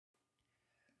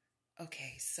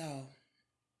Okay, so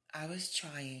I was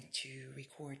trying to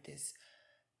record this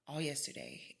all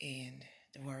yesterday and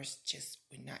the words just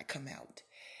would not come out.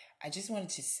 I just wanted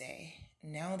to say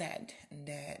now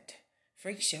that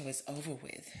freak show is over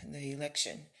with, the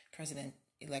election, president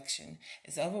election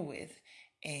is over with,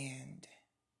 and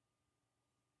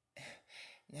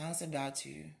now it's about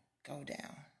to go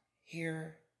down.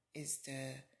 Here is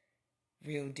the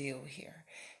real deal here.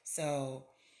 So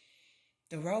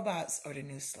the robots are the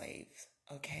new slaves,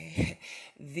 okay?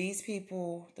 These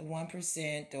people, the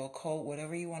 1%, the occult,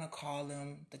 whatever you want to call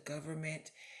them, the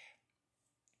government,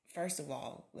 first of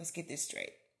all, let's get this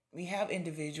straight. We have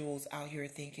individuals out here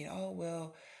thinking, oh,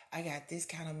 well, I got this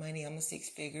kind of money. I'm a six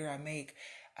figure. I make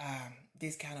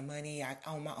this kind of money. I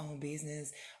own my own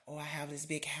business, or I have this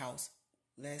big house.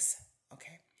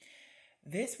 Okay.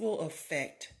 This will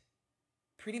affect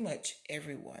pretty much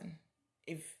everyone.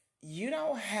 If you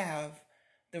don't have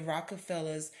the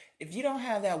Rockefellers, if you don't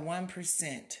have that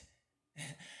 1%,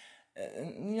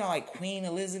 like Queen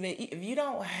Elizabeth,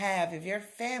 if your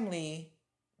family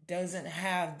doesn't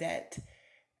have that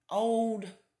old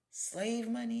slave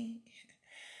money,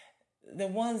 the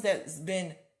ones that's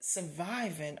been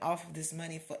surviving off of this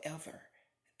money forever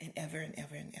and ever and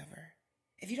ever and ever.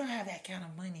 If you don't have that kind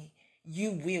of money,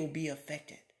 you will be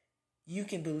affected. You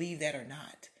can believe that or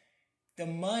not. The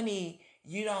money,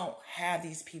 you don't have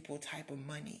these people type of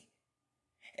money.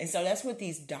 And so that's what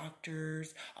these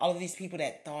doctors, all of these people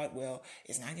that thought, well,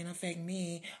 it's not going to affect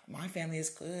me. My family is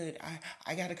good.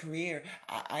 I got a career.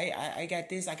 I got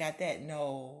this. I got that.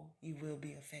 No, you will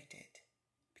be affected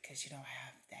because you don't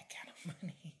have that kind of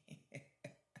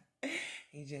money.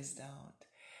 You just don't.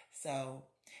 So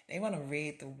they want to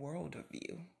rid the world of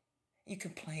you. You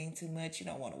complain too much. You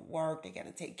don't want to work. They got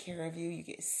to take care of you. You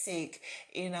get sick.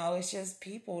 It's just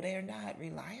people. They're not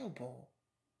reliable.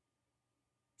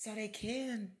 So they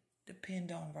can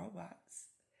depend on robots.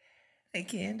 They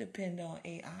can depend on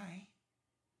AI.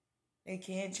 They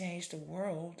can change the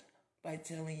world by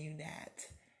telling you that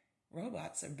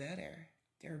robots are better.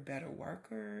 They're better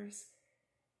workers.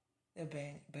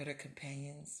 They're better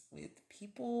companions with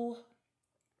people.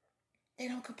 They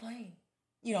don't complain.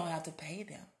 You don't have to pay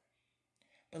them.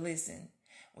 But listen,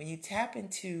 when you tap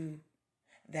into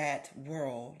that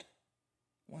world,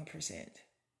 1%,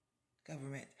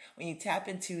 government, when you tap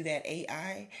into that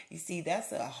AI, you see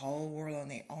that's a whole world on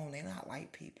their own. They're not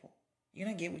like people. You're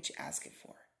going to get what you're asking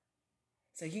for.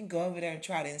 So you can go over there and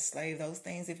try to enslave those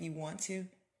things if you want to,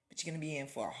 but you're going to be in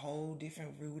for a whole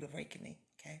different rude awakening,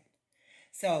 okay?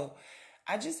 So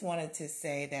I just wanted to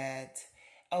say that,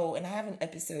 and I have an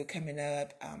episode coming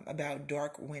up about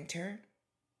dark winter.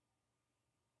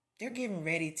 They're getting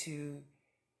ready to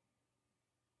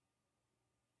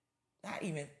not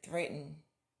even threaten,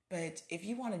 but if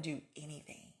you want to do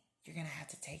anything, you're going to have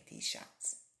to take these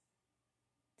shots,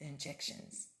 the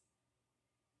injections,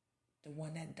 the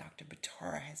one that Dr.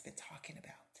 Batara has been talking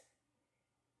about.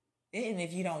 And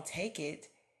if you don't take it,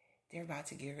 they're about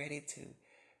to get ready to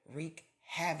wreak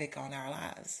havoc on our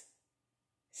lives.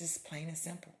 It's just plain and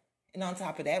simple. And on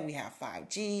top of that, we have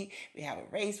 5G, we have a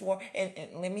race war. And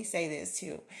let me say this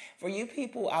too. For you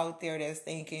people out there that's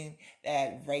thinking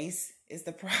that race is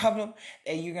the problem,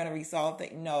 that you're going to resolve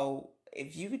things. No,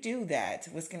 if you do that,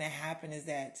 what's going to happen is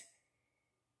that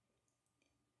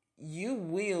you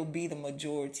will be the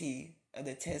majority of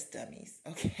the test dummies,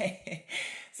 okay?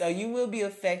 So you will be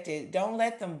affected. Don't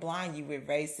let them blind you with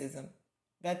racism.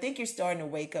 But I think you're starting to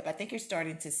wake up. I think you're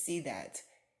starting to see that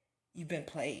you've been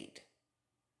played.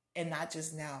 And not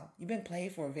just now. You've been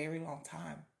played for a very long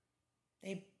time.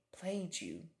 They played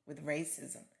you with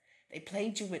racism. They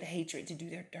played you with hatred to do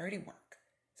their dirty work.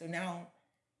 So now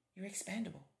you're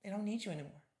expendable. They don't need you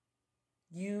anymore.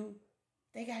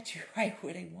 They got you right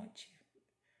where they want you.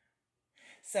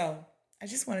 So I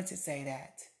just wanted to say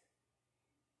that.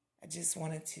 I just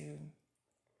wanted to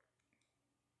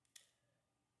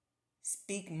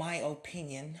speak my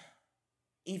opinion,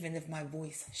 even if my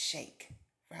voice shake.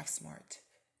 Ralph Smart.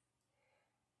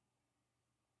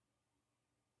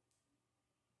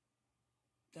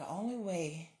 The only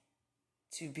way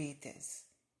to beat this,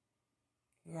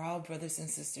 we're all brothers and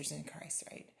sisters in Christ,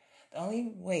 right? The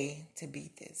only way to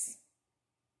beat this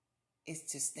is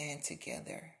to stand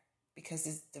together, because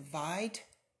this divide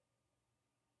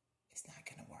is not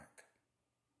going to work.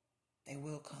 They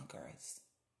will conquer us.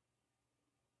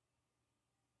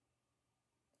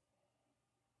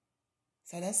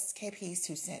 So that's KP's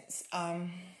 2 cents.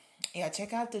 Yeah,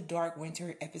 check out the Dark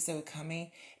Winter episode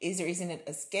coming. Is or isn't it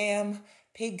a scam?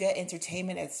 Pick Gut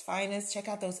Entertainment at its finest. Check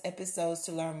out those episodes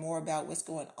to learn more about what's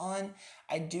going on.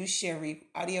 I do share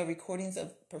audio recordings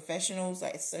of professionals,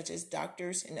 like such as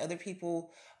doctors and other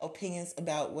people, opinions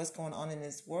about what's going on in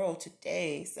this world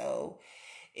today. So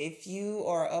if you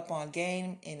are up on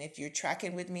game and if you're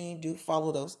tracking with me, do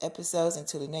follow those episodes.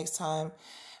 Until the next time,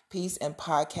 peace and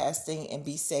podcasting, and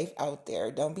be safe out there.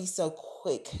 Don't be so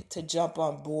quick to jump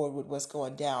on board with what's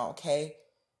going down, okay?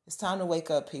 It's time to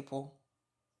wake up, people.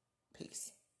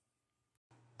 Peace.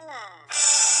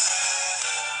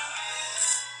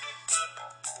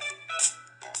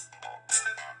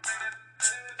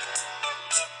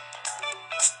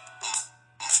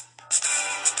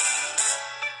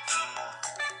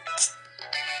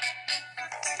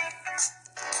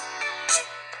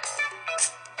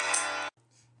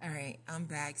 All right, I'm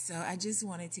back. So I just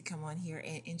wanted to come on here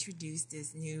and introduce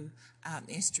this new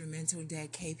instrumental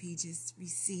that KP just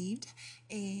received.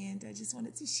 And I just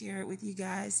wanted to share it with you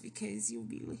guys because you'll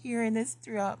be hearing this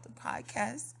throughout the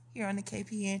podcast here on the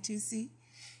KPN2C.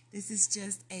 This is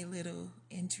just a little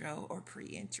intro or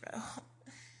pre-intro.